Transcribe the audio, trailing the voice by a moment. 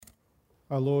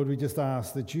Oh Lord, we just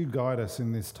ask that you guide us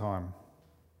in this time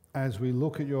as we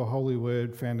look at your holy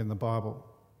word found in the Bible.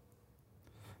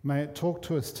 May it talk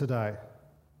to us today.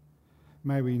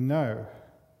 May we know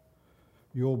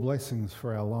your blessings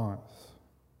for our lives.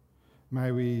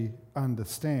 May we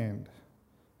understand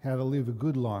how to live a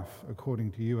good life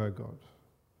according to you, O God.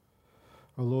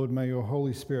 O Lord, may your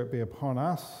Holy Spirit be upon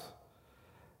us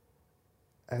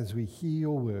as we hear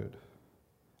your word,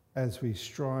 as we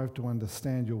strive to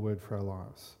understand your word for our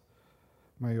lives.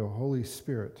 May your Holy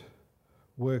Spirit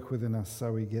work within us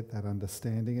so we get that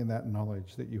understanding and that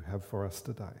knowledge that you have for us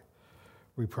today.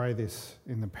 We pray this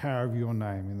in the power of your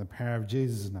name, in the power of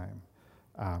Jesus' name.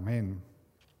 Amen.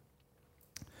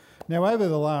 Now, over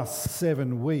the last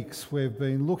 7 weeks, we've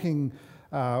been looking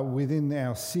within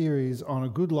our series on a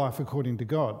good life according to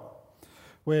God.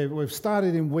 We've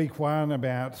started in week 1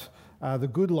 about the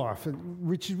good life,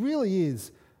 which really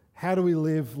is how do we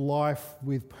live life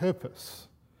with purpose?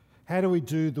 How do we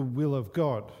do the will of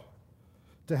God?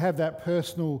 To have that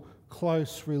personal,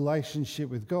 close relationship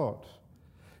with God.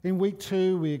 In week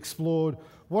 2, we explored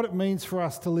what it means for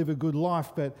us to live a good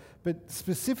life, but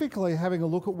specifically having a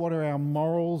look at what are our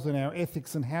morals and our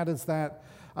ethics and how does that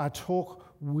talk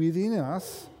within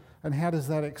us and how does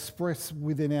that express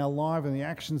within our life and the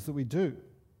actions that we do.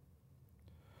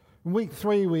 In week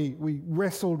 3, we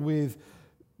wrestled with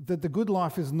that the good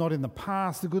life is not in the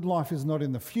past, the good life is not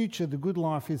in the future, the good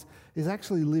life is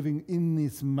actually living in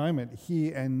this moment,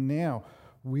 here and now,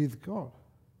 with God.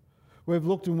 We've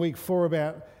looked in week 4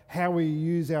 about how we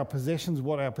use our possessions,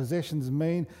 what our possessions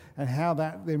mean, and how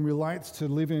that then relates to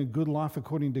living a good life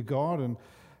according to God. And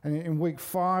in week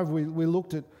 5,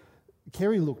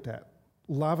 Kerry looked at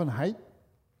love and hate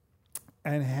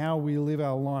and how we live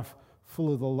our life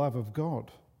full of the love of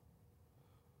God.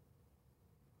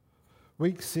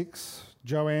 Week 6,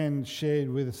 Joanne shared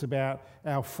with us about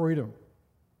our freedom,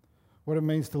 what it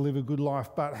means to live a good life,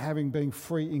 but having been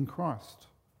free in Christ.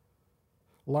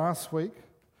 Last week,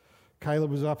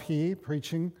 Caleb was up here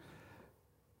preaching,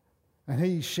 and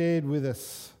he shared with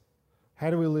us how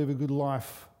do we live a good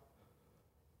life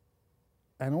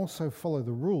and also follow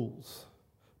the rules,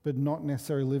 but not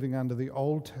necessarily living under the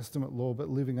Old Testament law, but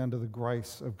living under the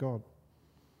grace of God.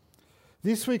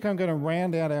 This week, I'm going to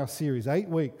round out our series, 8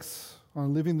 weeks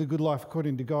on living the good life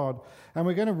according to God. And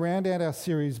we're going to round out our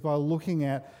series by looking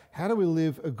at how do we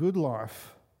live a good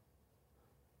life,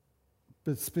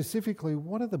 but specifically,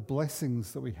 what are the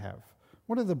blessings that we have?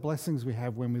 What are the blessings we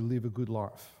have when we live a good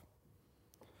life?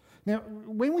 Now,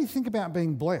 when we think about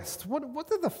being blessed, what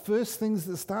are the first things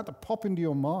that start to pop into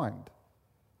your mind?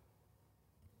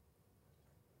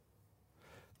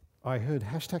 I heard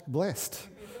 #blessed.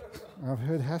 I've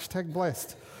heard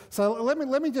 #blessed. So let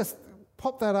me just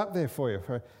pop that up there for you,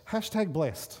 for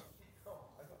 #blessed.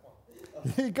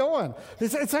 Yeah, go on.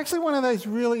 It's actually one of those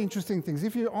really interesting things.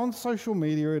 If you're on social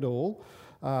media at all,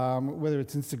 whether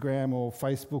it's Instagram or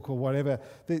Facebook or whatever,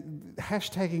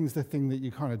 hashtagging is the thing that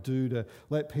you kind of do to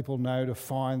let people know to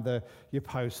find your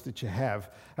post that you have.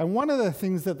 And one of the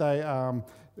things that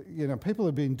people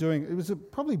have been doing, it was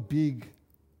probably big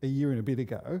a year and a bit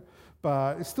ago,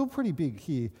 but it's still pretty big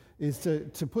here, is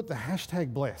to put the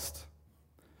 #blessed.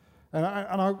 And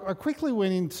I quickly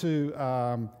went into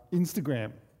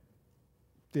Instagram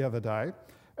the other day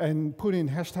and put in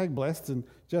 #blessed and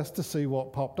just to see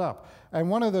what popped up. And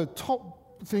one of the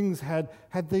top things had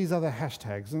these other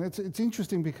hashtags. And it's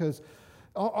interesting because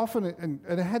often, and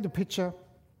it had a picture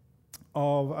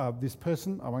of this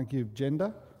person. I won't give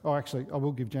gender. Oh, actually, I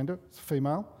will give gender. It's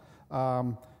female.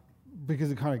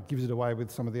 Because it kind of gives it away with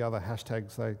some of the other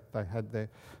hashtags they had there.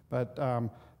 But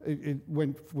it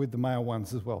went with the male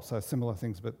ones as well, so similar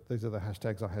things, but these are the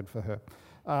hashtags I had for her.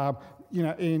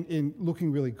 In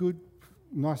looking really good,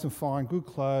 nice and fine, good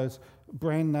clothes,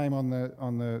 brand name on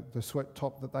the sweat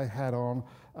top that they had on,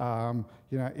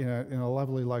 in a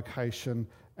lovely location,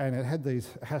 and it had these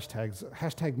hashtags: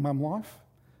 #mumlife,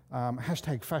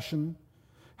 #fashion,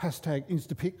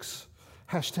 #instapics,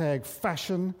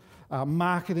 #fashion,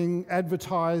 marketing,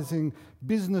 advertising,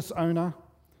 business owner,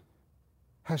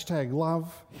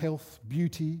 #love, health,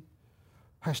 beauty,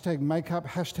 #makeup,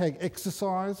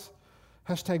 #exercise,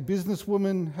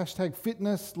 #businesswoman,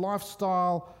 #fitness,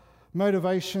 lifestyle,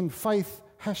 motivation, faith,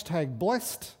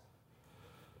 #blessed.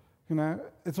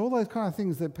 It's all those kind of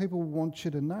things that people want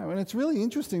you to know. And it's really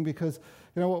interesting because,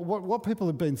 what people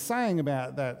have been saying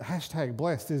about that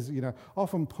 #blessed is,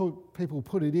 often people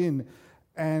put it in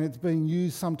and it's being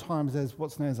used sometimes as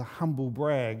what's known as a humble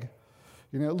brag.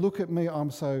 Look at me, I'm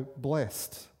so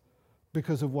blessed.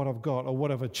 because of what I've got or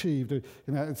what I've achieved.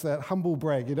 It's that humble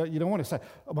brag. You don't want to say,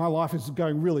 my life is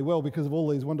going really well because of all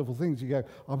these wonderful things. You go,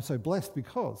 I'm so blessed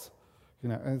because,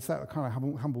 and it's that kind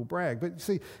of humble brag. But you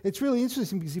see, it's really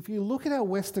interesting because if you look at our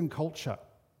Western culture,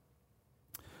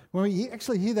 when we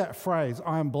actually hear that phrase,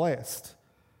 I am blessed,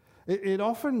 it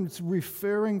often is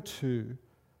referring to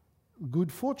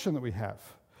good fortune that we have.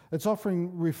 It's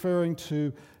often referring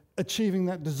to achieving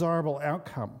that desirable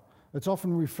outcome. It's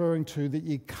often referring to that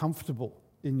you're comfortable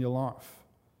in your life.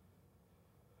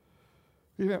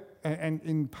 And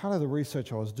in part of the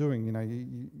research I was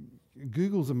doing,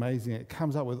 Google's amazing. It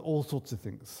comes up with all sorts of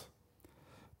things.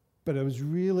 But it was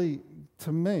really,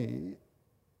 to me,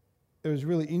 it was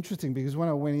really interesting because when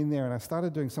I went in there and I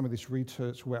started doing some of this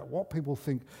research about what people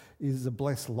think is a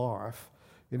blessed life,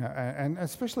 and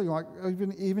especially like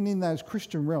even in those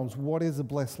Christian realms, what is a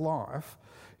blessed life?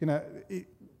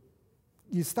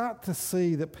 You start to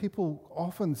see that people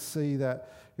often see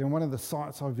that, one of the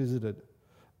sites I visited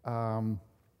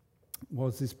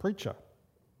was this preacher.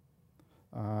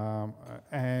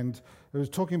 And it was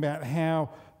talking about how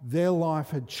their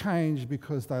life had changed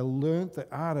because they learnt the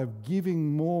art of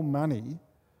giving more money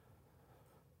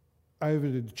over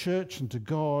to the church and to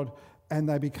God, and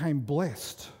they became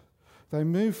blessed. They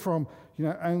moved from,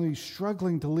 only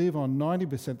struggling to live on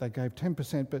 90%, they gave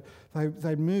 10%, but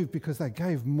they moved because they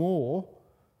gave more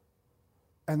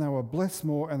and they were blessed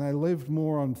more and they lived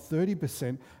more on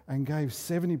 30% and gave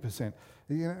 70%.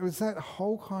 It was that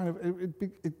whole kind of,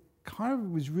 it kind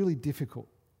of was really difficult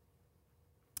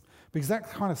because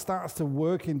that kind of starts to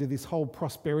work into this whole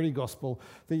prosperity gospel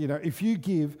that, if you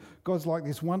give, God's like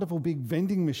this wonderful big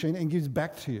vending machine and gives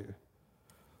back to you.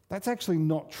 That's actually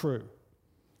not true.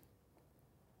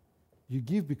 You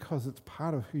give because it's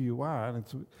part of who you are, and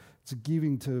it's a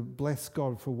giving to bless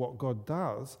God for what God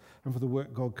does and for the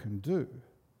work God can do.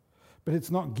 But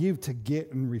it's not give to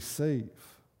get and receive.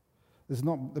 It's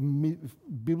not the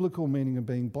biblical meaning of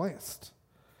being blessed.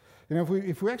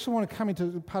 If we actually want to come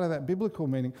into part of that biblical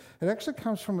meaning, it actually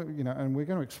comes from, and we're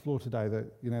going to explore today the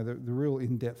real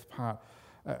in-depth part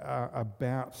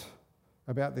about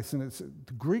this. And it's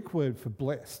the Greek word for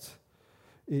blessed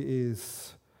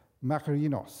is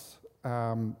makarinos.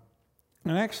 And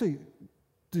it actually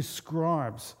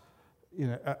describes,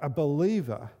 a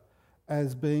believer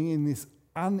as being in this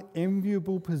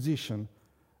unenviable position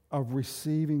of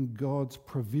receiving God's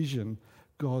provision,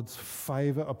 God's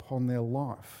favour upon their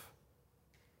life.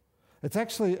 It's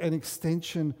actually an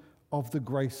extension of the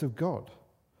grace of God.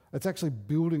 It's actually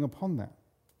building upon that.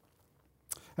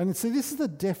 And see, this is the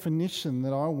definition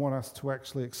that I want us to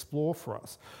actually explore for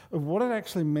us of what it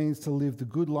actually means to live the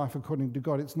good life according to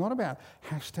God. It's not about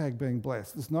 #being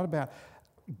blessed. It's not about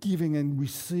giving and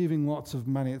receiving lots of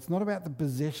money. It's not about the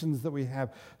possessions that we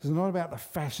have. It's not about the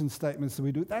fashion statements that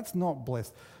we do. That's not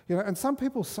blessed. And some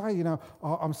people say,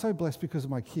 oh, I'm so blessed because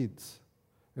of my kids.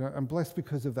 I'm blessed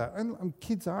because of that. And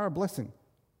kids are a blessing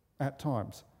at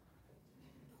times.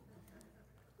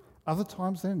 Other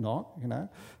times they're not,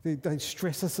 They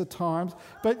stress us at times.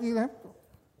 But,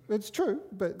 it's true.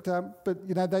 But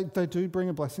they do bring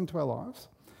a blessing to our lives.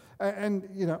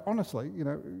 And honestly,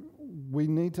 we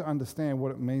need to understand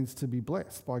what it means to be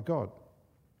blessed by God.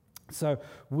 So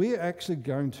we're actually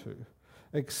going to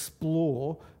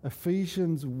explore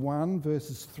Ephesians 1,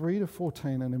 verses 3 to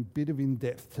 14 in a bit of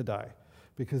in-depth today,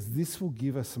 because this will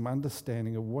give us some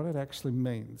understanding of what it actually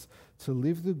means to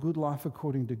live the good life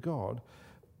according to God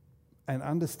and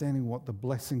understanding what the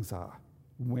blessings are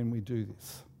when we do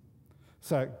this.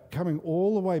 So coming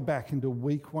all the way back into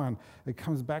week 1, it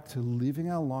comes back to living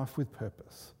our life with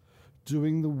purpose,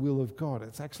 doing the will of God.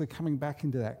 It's actually coming back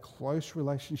into that close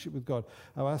relationship with God,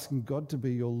 of asking God to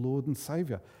be your Lord and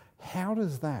Saviour. How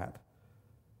does that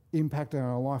impact on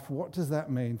our life? What does that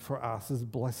mean for us as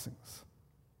blessings?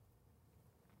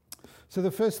 So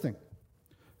the first thing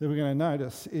that we're going to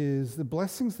notice is the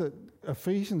blessings that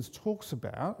Ephesians talks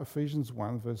about, Ephesians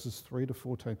 1, verses 3 to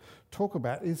 14, talk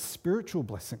about is spiritual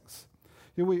blessings.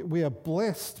 We are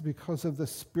blessed because of the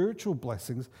spiritual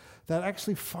blessings that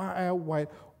actually far outweigh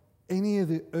any of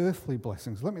the earthly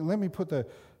blessings. Let me put the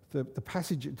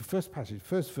passage, the first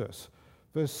verse,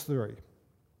 verse 3.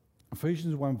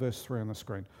 Ephesians 1, verse 3 on the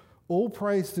screen. All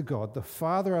praise to God, the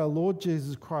Father, our Lord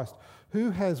Jesus Christ,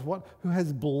 who has what? Who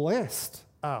has blessed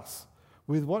us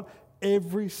with what?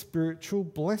 Every spiritual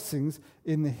blessings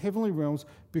in the heavenly realms,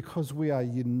 because we are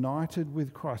united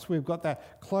with Christ. We've got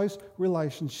that close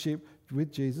relationship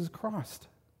with Jesus Christ.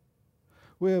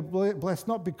 We're blessed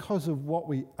not because of what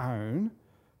we own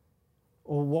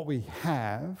or what we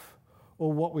have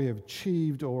or what we have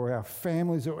achieved or our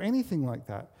families or anything like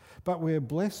that, but we're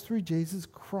blessed through Jesus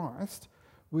Christ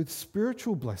with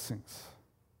spiritual blessings.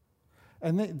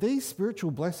 And these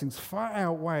spiritual blessings far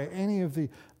outweigh any of the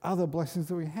other blessings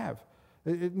that we have.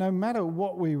 No matter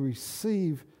what we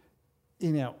receive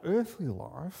in our earthly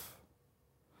life,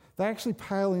 they actually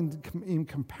pale in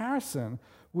comparison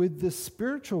with the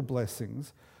spiritual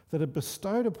blessings that are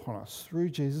bestowed upon us through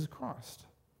Jesus Christ.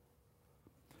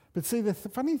 But see, the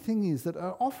funny thing is that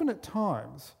often at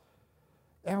times,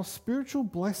 our spiritual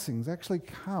blessings actually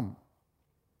come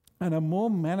and are more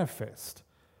manifest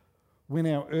when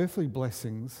our earthly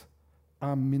blessings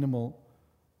are minimal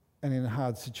and in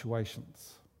hard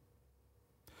situations.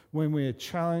 When we are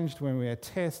challenged, when we are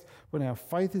tested, when our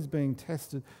faith is being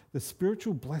tested, the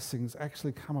spiritual blessings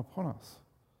actually come upon us.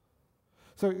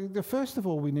 So first of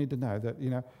all, we need to know that,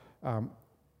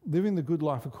 living the good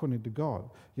life according to God,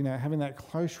 having that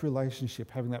close relationship,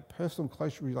 having that personal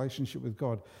close relationship with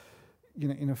God,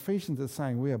 in Ephesians it's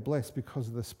saying we are blessed because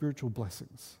of the spiritual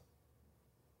blessings.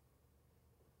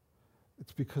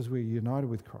 It's because we're united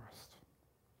with Christ.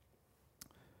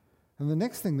 And the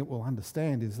next thing that we'll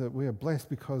understand is that we are blessed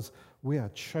because we are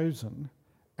chosen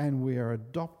and we are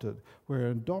adopted. We're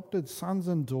adopted sons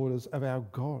and daughters of our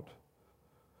God.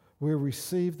 We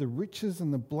receive the riches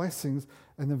and the blessings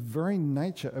and the very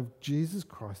nature of Jesus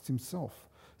Christ himself.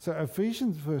 So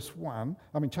Ephesians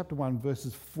chapter 1,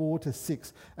 verses 4 to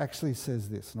 6 actually says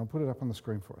this, and I'll put it up on the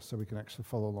screen for us so we can actually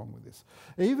follow along with this.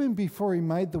 Even before he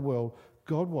made the world,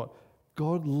 God what?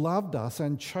 God loved us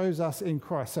and chose us in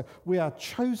Christ. So we are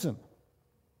chosen.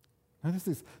 Notice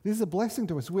this. This is a blessing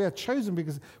to us. We are chosen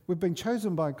because we've been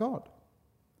chosen by God.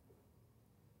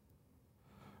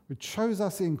 He chose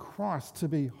us in Christ to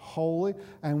be holy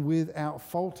and without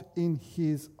fault in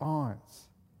his eyes.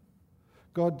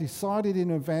 God decided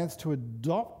in advance to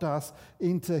adopt us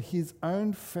into his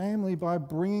own family by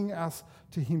bringing us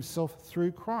to himself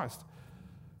through Christ.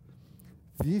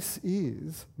 This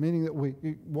is, meaning that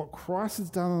what Christ has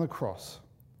done on the cross,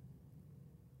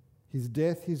 his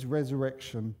death, his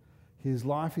resurrection, his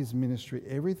life, his ministry,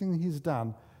 everything he's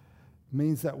done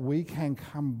means that we can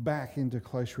come back into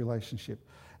close relationship.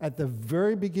 At the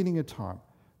very beginning of time,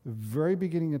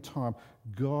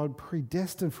 God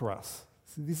predestined for us.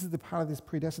 So this is the part of this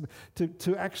predestined,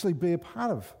 to actually be a part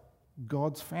of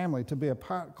God's family, to be a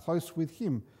part close with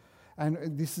him.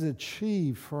 And this is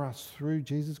achieved for us through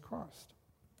Jesus Christ.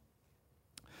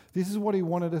 This is what he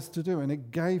wanted us to do, and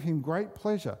it gave him great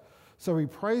pleasure. So we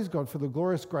praise God for the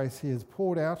glorious grace he has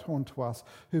poured out onto us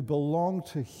who belong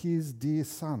to his dear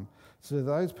Son. So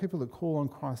those people that call on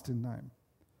Christ in name,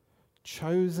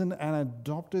 chosen and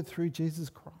adopted through Jesus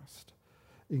Christ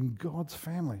in God's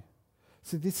family.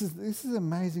 See, this is an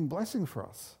amazing blessing for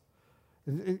us.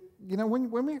 When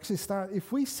we actually start,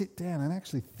 if we sit down and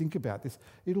actually think about this,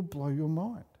 it'll blow your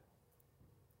mind.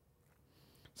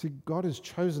 See, God has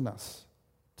chosen us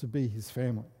to be his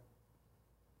family,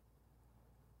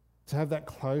 to have that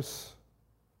close,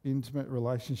 intimate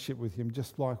relationship with him,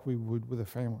 just like we would with a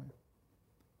family.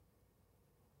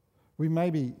 He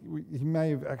may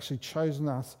have actually chosen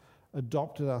us,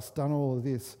 adopted us, done all of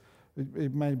this.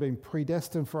 It may have been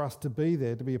predestined for us to be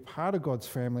there, to be a part of God's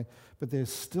family, but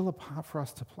there's still a part for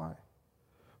us to play.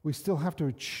 We still have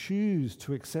to choose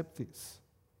to accept this.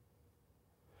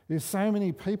 There's so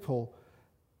many people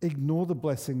ignore the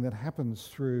blessing that happens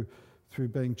through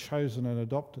being chosen and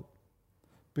adopted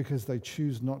because they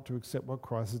choose not to accept what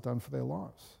Christ has done for their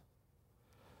lives.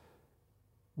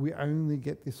 We only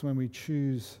get this when we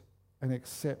choose and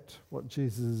accept what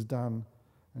Jesus has done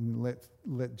and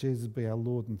let Jesus be our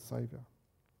Lord and Saviour.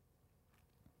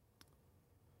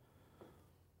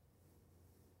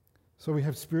 So we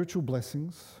have spiritual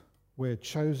blessings, we're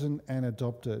chosen and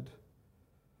adopted,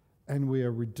 and we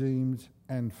are redeemed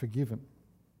and forgiven.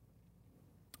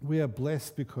 We are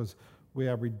blessed because we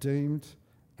are redeemed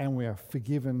and we are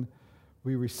forgiven.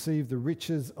 We receive the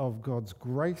riches of God's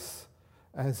grace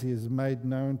as he is made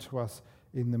known to us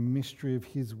in the mystery of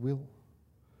his will.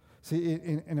 See,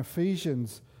 in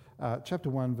Ephesians chapter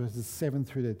 1, verses 7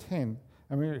 through to 10,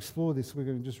 and we're going to explore this, we're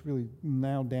going to just really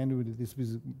nail down to it, this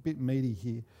is a bit meaty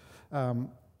here,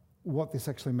 what this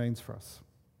actually means for us.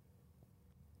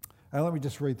 And let me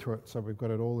just read through it so we've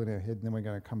got it all in our head, and then we're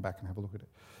going to come back and have a look at it.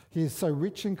 He is so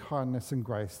rich in kindness and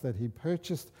grace that he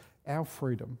purchased our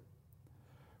freedom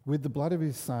with the blood of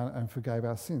his Son and forgave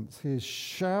our sins. He has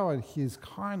showered his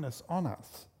kindness on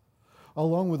us,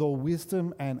 along with all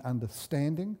wisdom and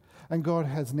understanding, and God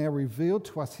has now revealed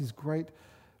to us his great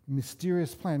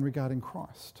mysterious plan regarding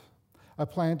Christ, a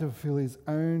plan to fulfill his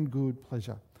own good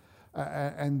pleasure.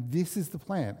 And this is the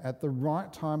plan. At the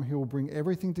right time, he will bring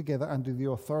everything together under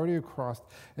the authority of Christ,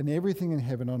 and everything in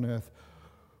heaven and on earth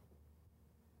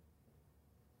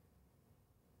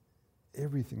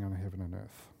everything on heaven and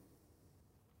earth.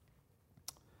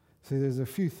 See, there's a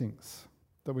few things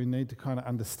that we need to kind of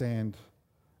understand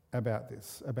about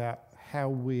this, about how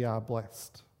we are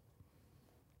blessed.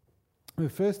 The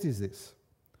first is this: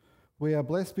 we are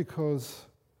blessed because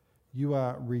you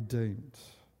are redeemed.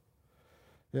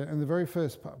 Yeah, and the very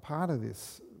first part of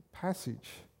this passage,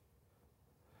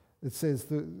 it says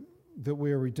that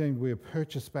we are redeemed, we are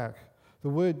purchased back. The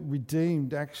word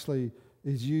redeemed actually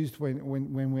is used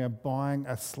when we are buying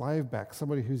a slave back,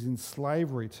 somebody who's in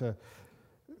slavery to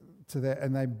that,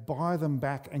 and they buy them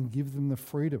back and give them the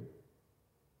freedom.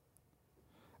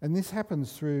 And this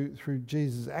happens through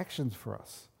Jesus' actions for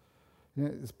us. You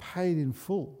know, it's paid in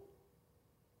full.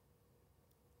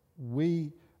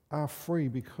 We are free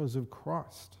because of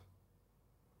Christ.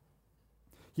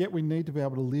 Yet we need to be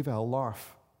able to live our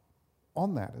life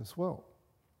on that as well.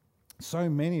 So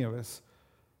many of us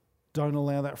don't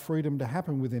allow that freedom to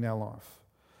happen within our life.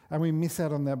 And we miss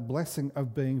out on that blessing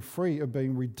of being free, of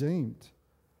being redeemed,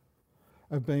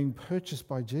 of being purchased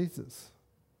by Jesus.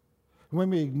 When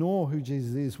we ignore who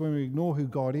Jesus is, when we ignore who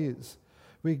God is,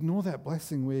 we ignore that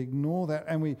blessing, we ignore that,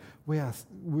 and we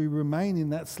remain in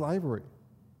that slavery.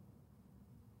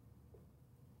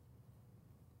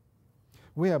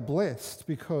 We are blessed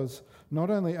because not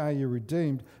only are you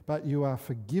redeemed, but you are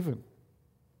forgiven.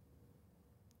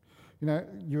 You know,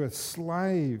 you're a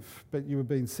slave, but you have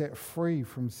been set free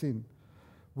from sin.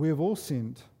 We have all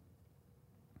sinned.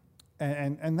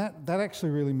 And that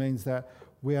actually really means that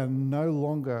we are no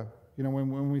longer, you know,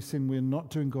 when we sin, we're not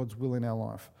doing God's will in our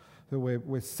life. That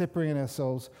we're separating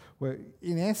ourselves.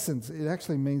 In essence, it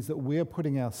actually means that we're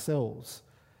putting ourselves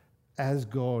as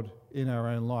God in our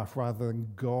own life rather than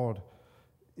God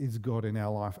is God in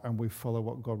our life, and we follow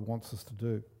what God wants us to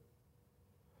do.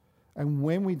 And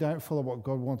when we don't follow what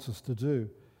God wants us to do,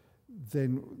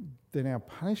 then our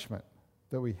punishment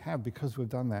that we have because we've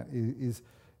done that is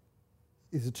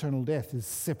eternal death, is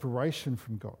separation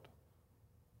from God.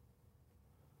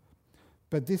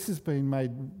 But this has been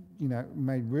made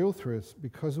real through us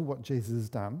because of what Jesus has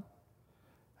done,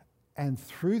 and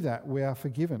through that we are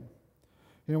forgiven.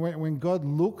 You know, when God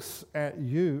looks at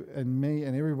you and me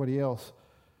and everybody else,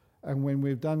 and when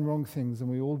we've done wrong things, and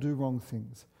we all do wrong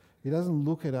things, he doesn't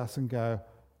look at us and go,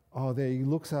 oh, there. He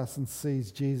looks at us and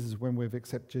sees Jesus when we've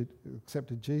accepted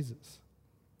Jesus.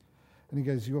 And he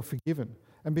goes, you're forgiven.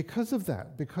 And because of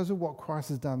that, because of what Christ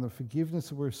has done, the forgiveness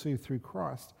that we receive through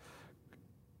Christ,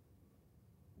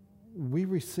 we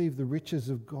receive the riches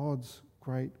of God's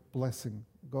great blessing,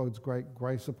 God's great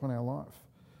grace upon our life.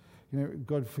 You know,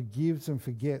 God forgives and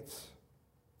forgets.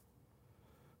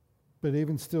 But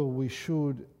even still, we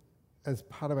should, as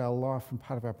part of our life and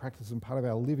part of our practice and part of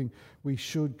our living, we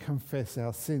should confess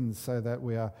our sins so that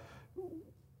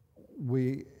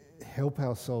we help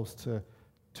ourselves to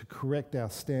correct our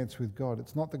stance with God.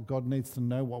 It's not that God needs to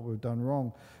know what we've done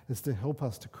wrong, it's to help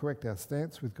us to correct our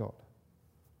stance with God.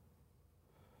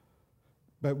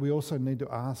 But we also need to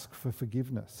ask for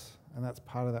forgiveness, and that's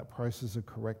part of that process of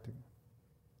correcting,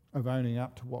 of owning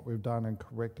up to what we've done and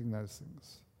correcting those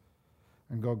things.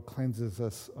 And God cleanses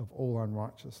us of all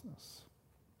unrighteousness.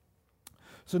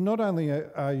 So not only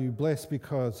are you blessed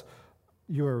because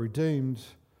you are redeemed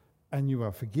and you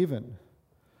are forgiven,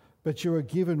 but you are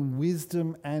given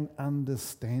wisdom and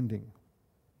understanding.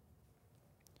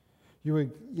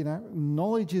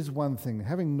 Knowledge is one thing.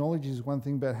 Having knowledge is one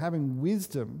thing, but having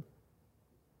wisdom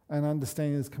and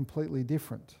understanding is completely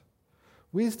different.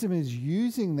 Wisdom is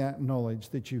using that knowledge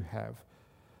that you have.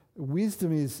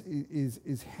 Wisdom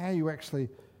is how you actually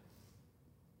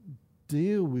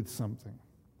deal with something.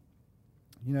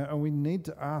 You know, and we need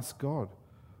to ask God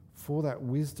for that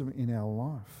wisdom in our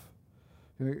life.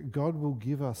 You know, God will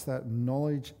give us that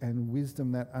knowledge and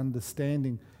wisdom, that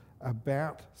understanding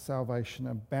about salvation,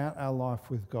 about our life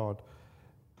with God.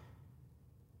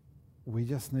 We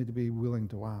just need to be willing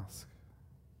to ask.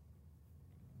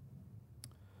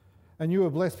 And you are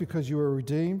blessed because you are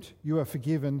redeemed, you are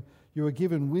forgiven, you are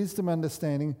given wisdom,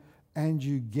 understanding, and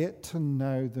you get to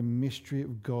know the mystery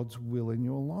of God's will in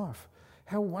your life.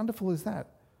 How wonderful is that?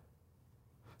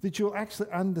 That you'll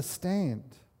actually understand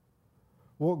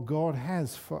what God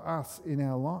has for us in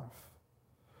our life,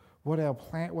 what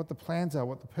the plans are,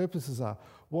 what the purposes are,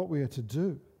 what we are to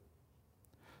do.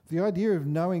 The idea of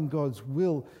knowing God's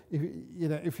will,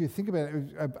 if you think about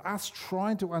it, us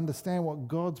trying to understand what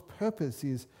God's purpose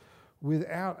is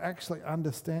without actually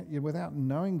without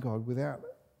knowing God, without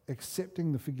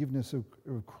accepting the forgiveness of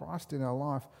Christ in our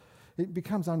life, it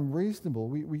becomes unreasonable.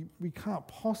 We can't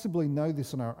possibly know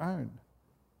this on our own.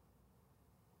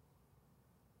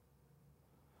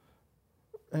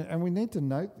 And we need to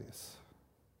note this,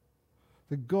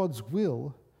 that God's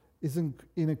will is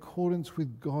in accordance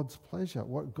with God's pleasure,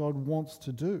 what God wants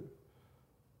to do.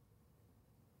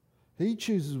 He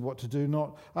chooses what to do,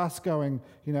 not us going,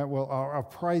 well, I've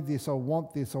prayed this, I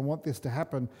want this to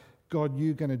happen. God,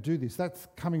 you're going to do this. That's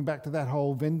coming back to that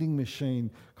whole vending machine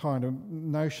kind of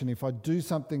notion. If I do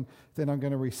something, then I'm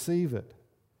going to receive it.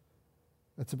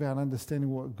 It's about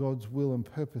understanding what God's will and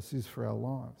purpose is for our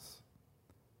lives,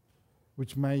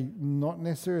 which may not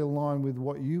necessarily align with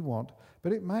what you want,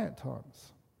 but it may at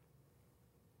times.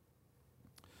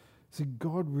 See,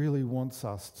 God really wants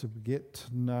us to get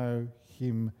to know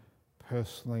him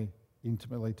personally,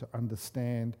 intimately, to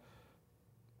understand.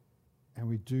 And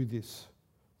we do this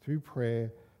through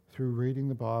prayer, through reading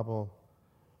the Bible,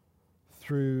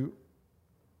 through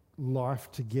life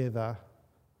together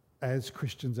as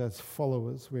Christians, as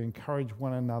followers. We encourage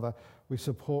one another, we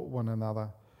support one another,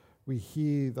 we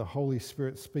hear the Holy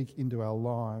Spirit speak into our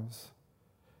lives.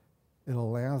 It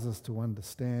allows us to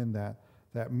understand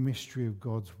that mystery of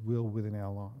God's will within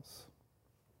our lives.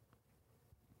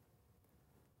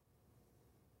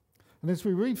 And as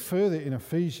we read further in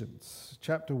Ephesians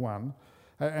chapter 1,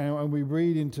 and we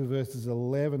read into verses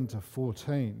 11 to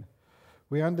 14,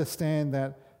 we understand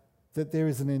that there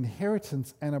is an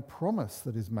inheritance and a promise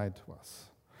that is made to us.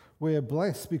 We are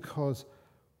blessed because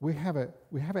we have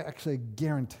actually a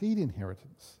guaranteed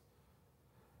inheritance,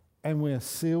 and we are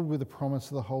sealed with the promise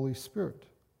of the Holy Spirit.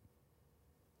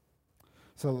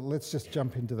 So let's just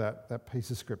jump into that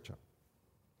piece of scripture.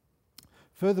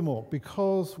 Furthermore,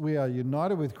 because we are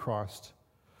united with Christ,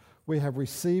 we have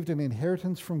received an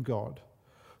inheritance from God,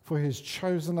 for he has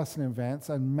chosen us in advance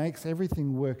and makes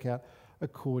everything work out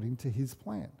according to his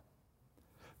plan.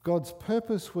 God's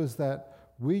purpose was that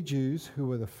we Jews, who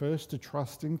were the first to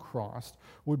trust in Christ,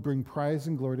 would bring praise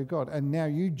and glory to God. And now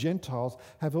you Gentiles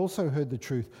have also heard the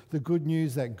truth, the good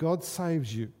news that God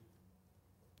saves you.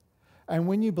 And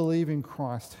when you believe in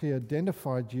Christ, he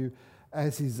identified you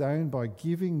as his own by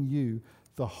giving you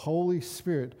the Holy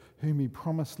Spirit whom he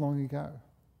promised long ago.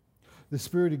 The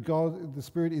Spirit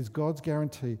is God's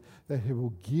guarantee that he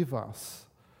will give us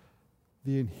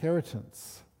the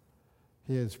inheritance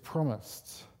he has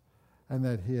promised and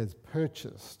that he has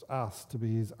purchased us to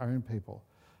be his own people.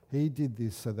 He did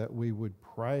this so that we would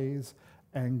praise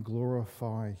and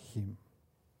glorify him.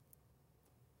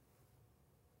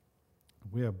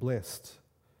 We are blessed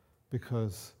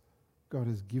because God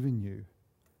has given you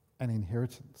an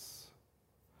inheritance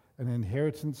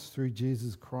through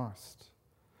Jesus Christ.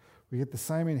 We get the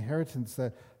same inheritance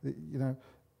that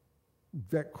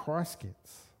Christ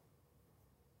gets.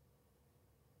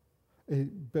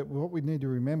 But what we need to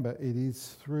remember, it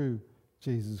is through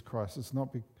Jesus Christ. It's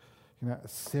not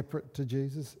separate to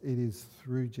Jesus. It is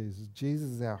through Jesus.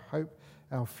 Jesus is our hope,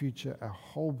 our future, our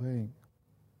whole being.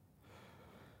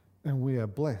 And we are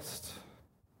blessed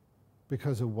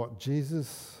because of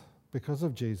Jesus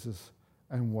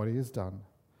and what he has done.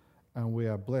 And we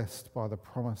are blessed by the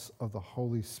promise of the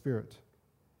Holy Spirit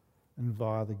and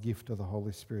via the gift of the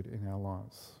Holy Spirit in our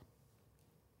lives.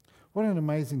 What an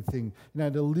amazing thing,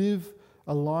 to live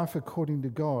a life according to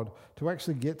God, to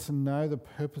actually get to know the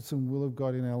purpose and will of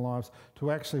God in our lives, to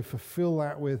actually fulfill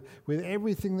that with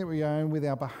everything that we own, with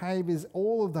our behaviours,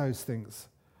 all of those things.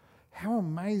 How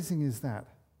amazing is that?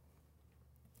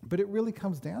 But it really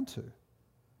comes down to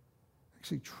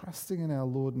actually trusting in our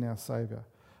Lord and our Saviour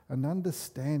and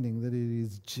understanding that it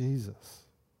is Jesus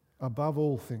above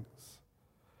all things,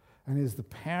 and it is the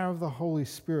power of the Holy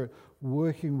Spirit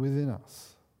working within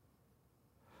us.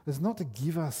 It's not to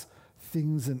give us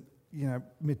things and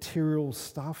material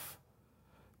stuff,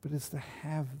 but it's to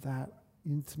have that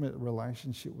intimate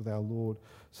relationship with our Lord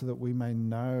so that we may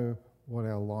know what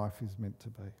our life is meant to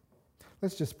be.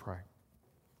 Let's just pray.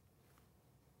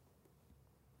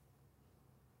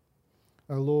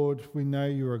 Oh Lord, we know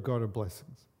you're a God of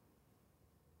blessings.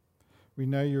 We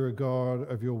know you're a God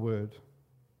of your word.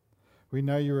 We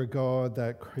know you're a God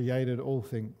that created all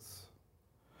things.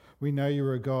 We know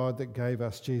you're a God that gave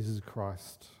us Jesus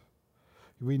Christ.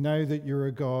 We know that you're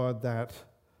a God that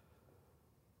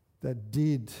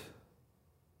did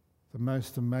the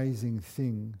most amazing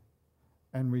thing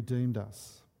and redeemed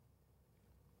us.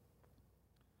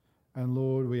 And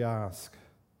Lord, we ask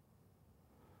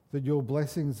that your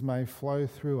blessings may flow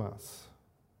through us,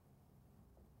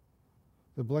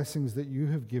 the blessings that you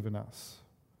have given us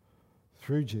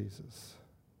through Jesus,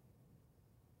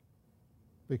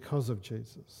 because of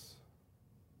Jesus.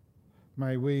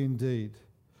 May we indeed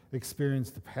experience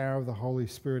the power of the Holy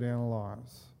Spirit in our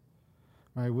lives.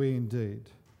 May we indeed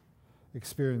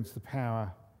experience the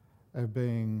power of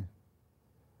being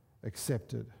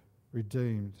accepted,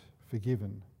 redeemed,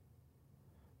 forgiven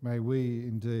May we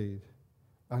indeed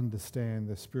understand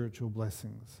the spiritual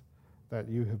blessings that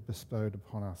you have bestowed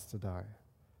upon us today.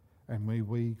 And may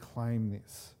we claim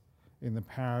this in the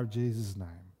power of Jesus' name.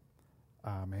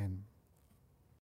 Amen.